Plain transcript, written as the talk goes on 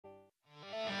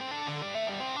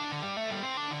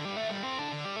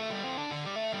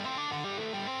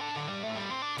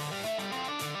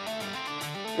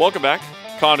Welcome back.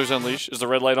 Condors Unleashed. Is the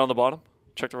red light on the bottom?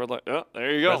 Check the red light. Oh,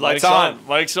 there you go. Red light's on.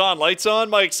 Mike's on. Lights on.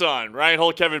 Mike's on. Ryan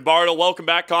Holt, Kevin Bartle. Welcome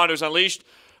back. Condors Unleashed.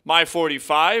 My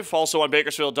 45. Also on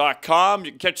Bakersfield.com.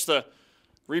 You can catch the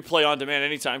replay on demand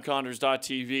anytime.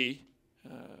 Condors.tv.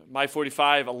 My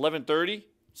 45, 11:30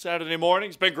 Saturday morning.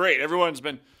 It's been great. Everyone's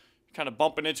been kind of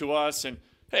bumping into us. And,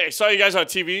 hey, I saw you guys on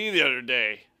TV the other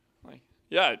day. Like,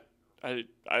 yeah, I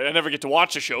never get to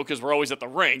watch the show because we're always at the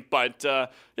rink. But,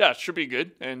 yeah, it should be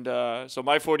good. And so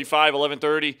my 45,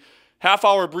 11:30.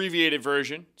 Half-hour abbreviated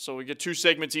version, so we get 2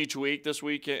 segments each week, this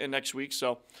week and next week.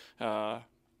 So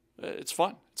it's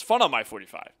fun. It's fun on my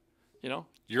 45. You know,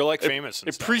 you're like famous.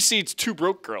 It precedes 2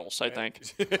 Broke Girls, I think.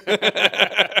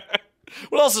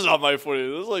 What else is on my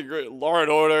 40? This is like great. Law and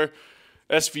Order,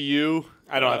 SVU.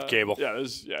 I don't have cable.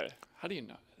 Yeah. How do you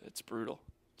know? It's brutal.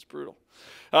 It's brutal.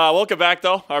 Welcome back,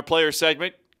 though. Our player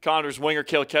segment. Condors winger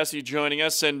Kale Kessy joining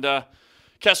us, and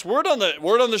Kess, word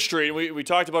on the street. We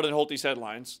talked about it in Holtby's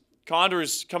headlines.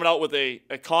 Condors coming out with a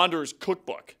Condors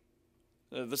cookbook.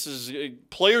 This is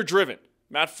player-driven.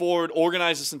 Matt Ford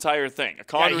organized this entire thing.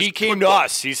 He came to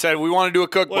us. He said, we want to do a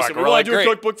cookbook. Listen, we want to do a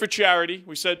cookbook for charity.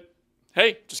 We said,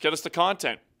 hey, just get us the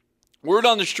content. Word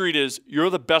on the street is you're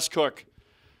the best cook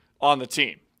on the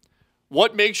team.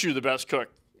 What makes you the best cook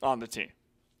on the team?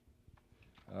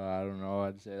 I don't know.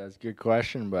 I'd say that's a good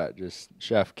question, but just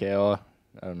Chef Kale.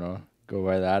 I don't know. Go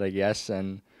by that, I guess.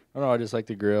 And I don't know. I just like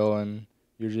to grill and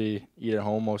usually eat at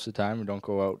home most of the time. We don't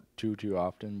go out too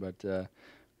often, but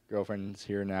girlfriend's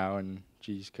here now and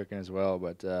she's cooking as well.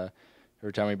 But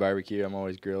every time we barbecue, I'm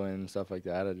always grilling and stuff like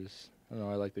that. I don't know.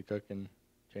 I like to cook and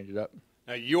change it up.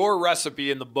 Now, your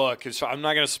recipe in the book is, I'm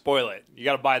not going to spoil it. You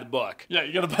got to buy the book. Yeah,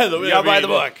 you got to buy the book. You got to buy the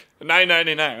book.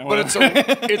 $9.99.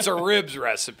 But it's a ribs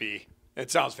recipe.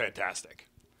 It sounds fantastic.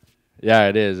 Yeah,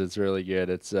 it is. It's really good.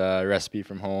 It's a recipe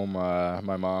from home.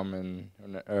 My mom, and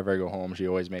whenever I go home, she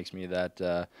always makes me that.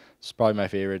 It's probably my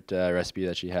favorite recipe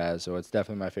that she has. So it's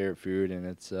definitely my favorite food, and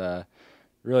it's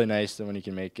really nice when you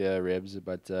can make ribs,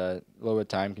 but a little bit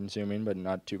time consuming, but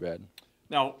not too bad.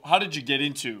 Now, how did you get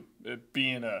into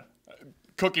being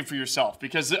cooking for yourself?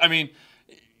 Because I mean,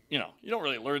 you don't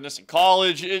really learn this in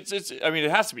college. It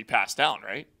has to be passed down,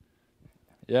 right?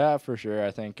 Yeah, for sure.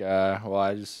 I think,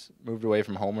 I just moved away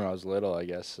from home when I was little, I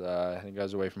guess. I think I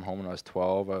was away from home when I was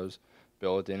 12. I was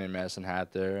built-in Medicine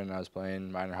Hat there, and I was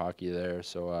playing minor hockey there.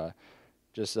 So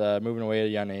just moving away at a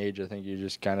young age, I think you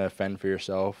just kind of fend for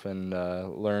yourself and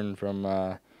learn from,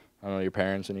 your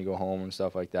parents when you go home and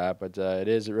stuff like that. But it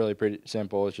is really pretty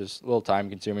simple. It's just a little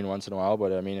time-consuming once in a while,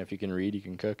 but, I mean, if you can read, you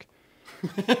can cook.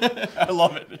 I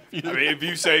love it. If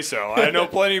you say so. I know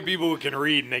plenty of people who can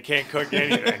read and they can't cook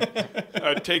anything.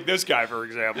 Take this guy, for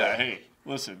example. Yeah, hey,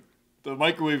 listen. The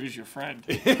microwave is your friend.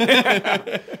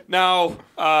 Now,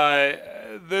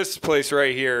 this place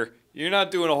right here, you're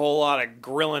not doing a whole lot of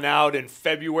grilling out in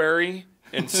February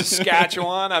in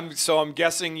Saskatchewan. I'm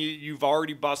guessing you've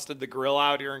already busted the grill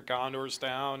out here in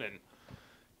Condorstown, and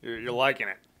you're liking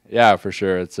it. Yeah, for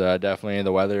sure. It's definitely,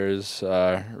 the weather is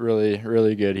really,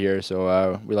 really good here.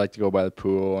 So we like to go by the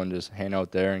pool and just hang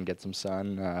out there and get some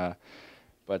sun.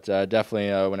 But definitely,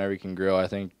 whenever you can grill,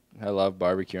 I love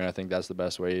barbecuing. I think that's the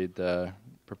best way to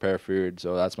prepare food.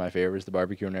 So that's my favorite, is the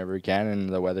barbecue whenever we can. And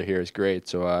the weather here is great.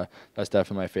 So that's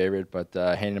definitely my favorite. But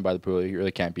hanging by the pool, you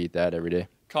really can't beat that every day.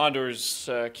 Condors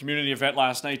community event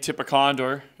last night, Tip a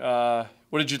Condor.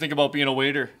 What did you think about being a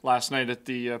waiter last night at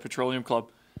the Petroleum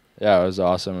Club? Yeah, it was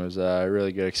awesome. It was a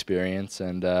really good experience,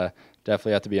 and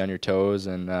definitely have to be on your toes,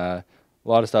 and a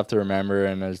lot of stuff to remember,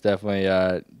 and it's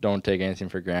definitely don't take anything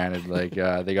for granted. Like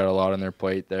they got a lot on their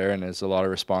plate there, and it's a lot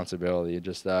of responsibility.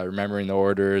 Just remembering the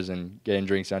orders and getting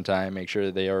drinks on time, make sure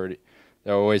that they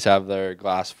always have their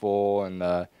glass full, and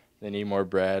they need more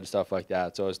bread, stuff like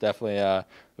that. So it's definitely it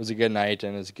was a good night,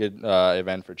 and it's a good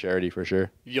event for charity for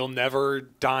sure. You'll never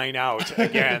dine out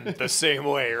again the same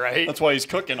way, right? That's why he's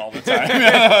cooking all the time.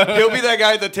 He'll be that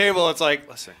guy at the table that's like,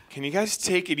 listen, can you guys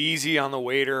take it easy on the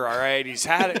waiter? All right, he's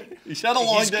had it. He's had a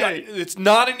long day. It's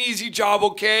not an easy job,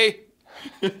 okay?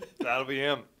 That'll be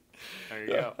him. There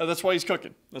you go. That's why he's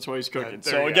cooking.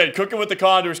 So again, Cooking with the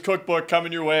Condors cookbook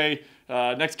coming your way.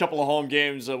 Next couple of home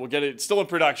games, we'll get it. It's still in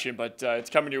production, but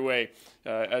it's coming your way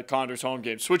at Condors home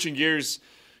games. Switching gears,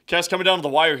 Cass, coming down to the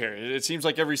wire here. It seems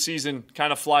like every season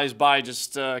kind of flies by.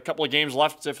 Just a couple of games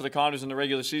left for the Condors in the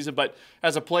regular season. But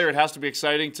as a player, it has to be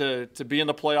exciting to be in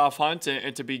the playoff hunt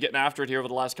and to be getting after it here over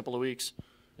the last couple of weeks.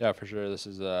 Yeah, for sure. This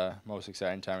is the most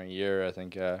exciting time of year. I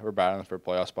think we're battling for a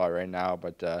playoff spot right now,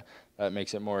 but that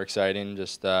makes it more exciting.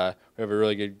 Just we have a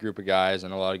really good group of guys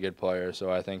and a lot of good players. So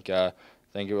I think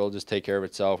think it will just take care of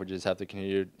itself. We just have to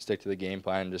continue to stick to the game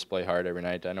plan and just play hard every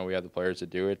night. I know we have the players to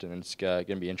do it, and it's going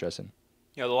to be interesting.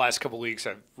 You know, the last couple of weeks,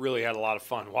 I've really had a lot of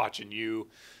fun watching you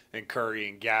and Curry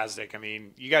and Gazdic. I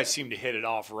mean, you guys seem to hit it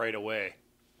off right away.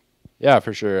 Yeah,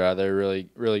 for sure. They're really,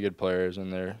 really good players,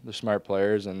 and they're smart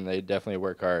players, and they definitely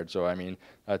work hard. So, I mean,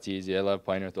 that's easy. I love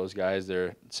playing with those guys.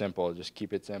 They're simple. Just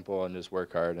keep it simple and just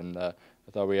work hard. And I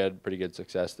thought we had pretty good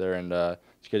success there, and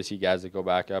it's good to see guys that go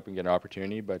back up and get an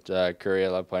opportunity. But Curry, I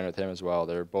love playing with him as well.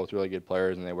 They're both really good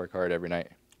players, and they work hard every night.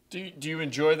 Do you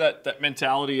enjoy that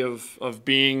mentality of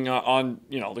being on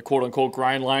the quote unquote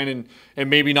grind line and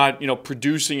maybe not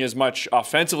producing as much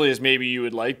offensively as maybe you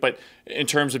would like, but in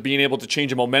terms of being able to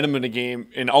change the momentum in the game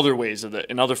in other ways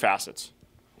in other facets?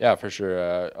 Yeah, for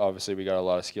sure. Obviously, we got a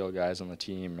lot of skilled guys on the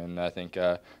team, and I think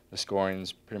the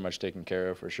scoring's pretty much taken care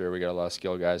of for sure. We got a lot of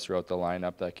skilled guys throughout the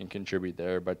lineup that can contribute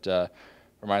there, but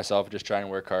for myself, just trying to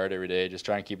work hard every day, just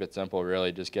trying to keep it simple.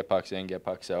 Really, just get pucks in, get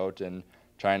pucks out, and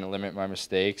trying to limit my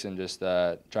mistakes and just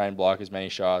try and block as many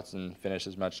shots and finish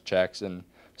as much checks and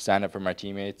stand up for my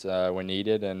teammates when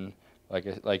needed. And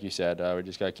like you said, we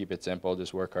just got to keep it simple,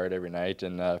 just work hard every night,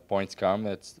 and points come.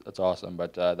 That's awesome,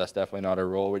 but that's definitely not our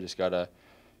role. We just got to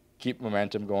keep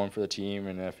momentum going for the team,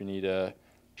 and if you need to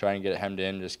try and get it hemmed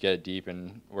in, just get it deep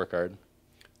and work hard.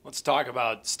 Let's talk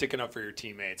about sticking up for your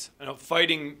teammates. I know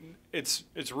fighting, it's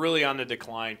really on the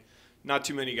decline. Not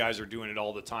too many guys are doing it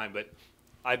all the time, but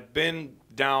I've been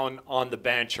down on the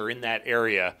bench or in that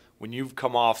area when you've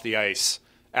come off the ice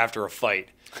after a fight.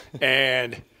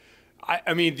 And,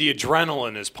 I mean, the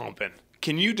adrenaline is pumping.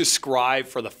 Can you describe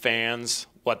for the fans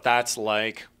what that's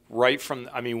like right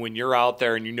from – I mean, when you're out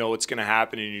there and you know what's going to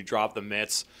happen and you drop the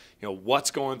mitts,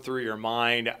 what's going through your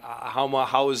mind,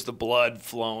 how is the blood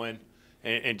flowing,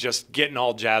 and just getting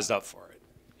all jazzed up for it?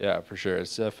 Yeah, for sure.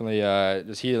 It's definitely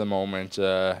just heat of the moment.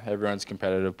 Everyone's a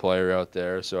competitive player out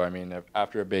there. So, I mean,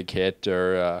 after a big hit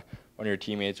or one of your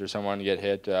teammates or someone get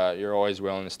hit, you're always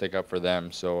willing to stick up for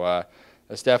them. So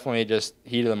it's definitely just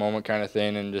heat of the moment kind of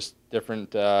thing, and just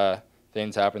different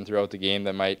things happen throughout the game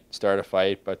that might start a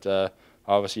fight. But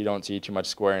obviously you don't see too much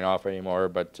squaring off anymore.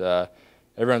 But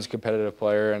everyone's a competitive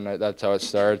player, and that's how it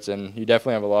starts. And you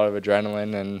definitely have a lot of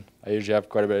adrenaline, and I usually have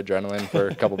quite a bit of adrenaline for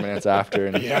a couple minutes after,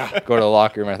 and go to the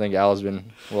locker room. I think Al's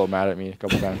been a little mad at me a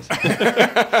couple times.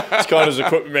 It's Condors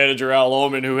equipment manager Al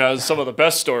Oman, who has some of the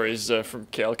best stories from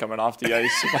Kale coming off the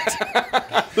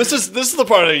ice. This is the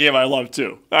part of the game I love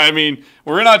too. I mean,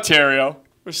 we're in Ontario.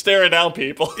 We're staring down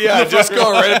people. Yeah, just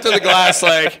go right up to the glass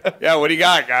like, yeah, what do you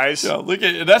got, guys?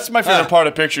 Yeah, that's my favorite part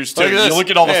of pictures, too. You look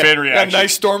at all the fan reactions. Got a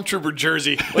nice Stormtrooper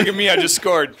jersey. Look at me, I just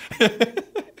scored.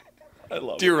 I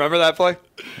love Do you remember that play?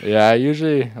 Yeah,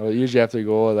 usually after a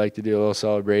goal, I like to do a little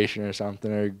celebration or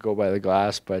something, or go by the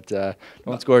glass, but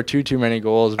don't score too many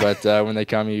goals. But when they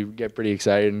come, you get pretty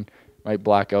excited and might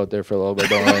black out there for a little bit.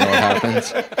 Don't really know what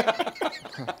happens.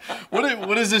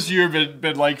 What has this year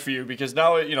been like for you? Because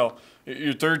now,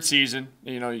 your third season,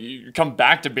 you come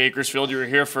back to Bakersfield. You were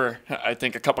here for, I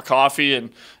think, a cup of coffee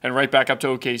and right back up to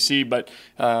OKC. But,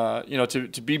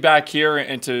 to be back here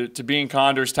and to be in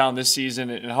Condors Town this season,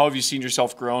 and how have you seen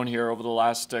yourself grown here over the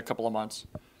last couple of months?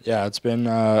 Yeah, it's been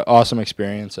an awesome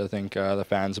experience. I think the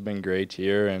fans have been great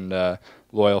here, and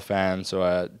loyal fans.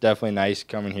 So definitely nice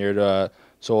coming here to a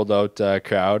sold-out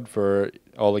crowd for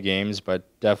all the games, but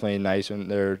definitely nice when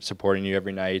they're supporting you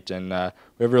every night. And we have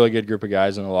a really good group of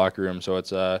guys in the locker room, so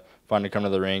it's fun to come to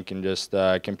the rink and just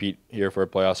compete here for a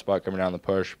playoff spot coming down the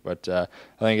push. But I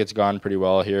think it's gone pretty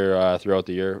well here throughout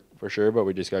the year for sure, but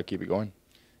we just got to keep it going.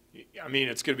 I mean,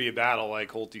 it's going to be a battle, like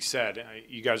Holtby said.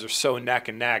 You guys are so neck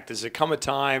and neck. Does it come a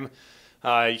time,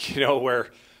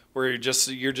 where you're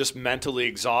just mentally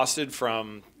exhausted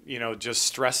from, just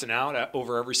stressing out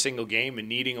over every single game and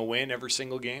needing a win every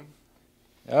single game?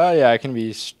 Yeah, it can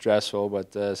be stressful, but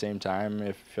at the same time,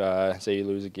 if say you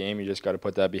lose a game, you just got to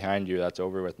put that behind you. That's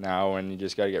over with now, and you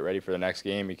just got to get ready for the next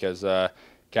game, because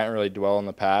can't really dwell on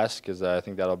the past, because I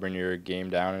think that'll bring your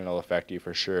game down and it'll affect you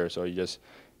for sure. So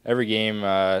every game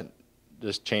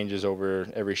just changes over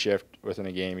every shift within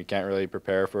a game. You can't really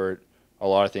prepare for a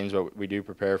lot of things, but we do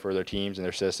prepare for their teams and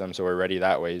their systems, so we're ready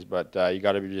that ways. But you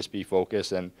got to just be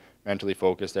focused and mentally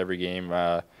focused every game.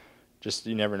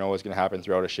 You never know what's going to happen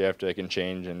throughout a shift. It can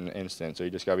change in an instant, so you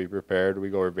just got to be prepared. We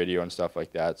go over video and stuff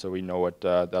like that, so we know what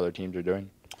the other teams are doing.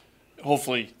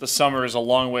 Hopefully the summer is a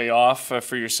long way off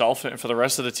for yourself and for the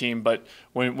rest of the team, but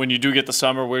when you do get the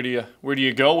summer, where do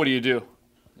you go? What do you do?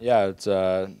 Yeah, it's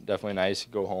definitely nice to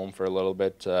go home for a little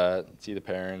bit, see the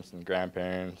parents and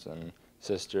grandparents and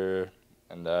sister,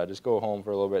 and just go home for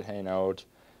a little bit, hang out,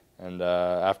 And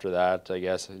after that, I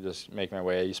guess I just make my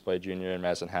way. I used to play junior in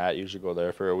Medicine Hat. Usually go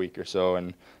there for a week or so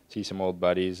and see some old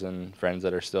buddies and friends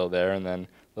that are still there. And then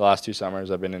the last 2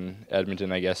 summers I've been in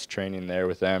Edmonton, I guess, training there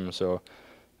with them. So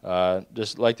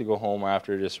just like to go home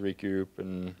after, just regroup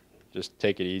and just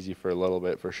take it easy for a little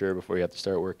bit for sure before you have to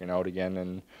start working out again.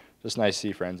 And just nice to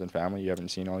see friends and family you haven't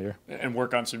seen all year. And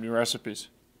work on some new recipes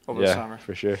over the summer.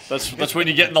 For sure. That's when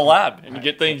you get in the lab and you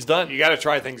get things done. You got to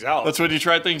try things out. That's when you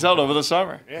try things out over the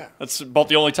summer. Yeah. That's about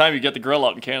the only time you get the grill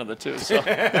out in Canada, too. So,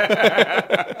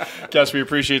 Guys, we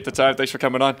appreciate the time. Thanks for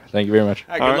coming on. Thank you very much.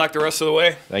 Good luck the rest of the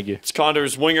way. Thank you. It's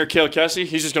Condors winger Kale Kessy.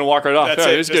 He's just going to walk right off. That's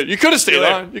it. He's good. You could have stayed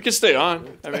there. on. You can stay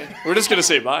on. I mean, we're just going to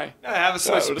say bye. Have a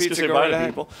slice We're of just pizza. gonna Go say right bye to ahead.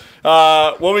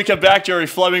 people. When we come back, Jerry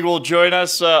Fleming will join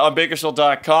us on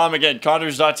Bakersfield.com. Again,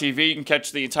 Condors.tv. You can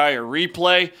catch the entire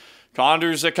replay.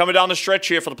 Condors coming down the stretch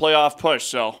here for the playoff push.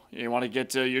 So you want to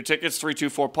get your tickets,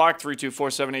 324-PUCK,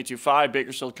 324-7825,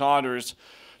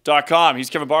 BakersfieldCondors.com. He's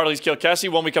Kevin Bartle. He's Kale Kessy.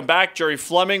 When we come back, Jerry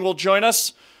Fleming will join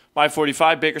us.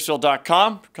 My45,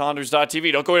 Bakersfield.com,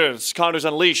 Condors.tv. Don't go there. It's Condors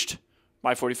Unleashed,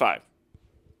 My45.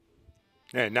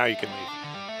 Yeah, now you can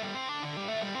leave.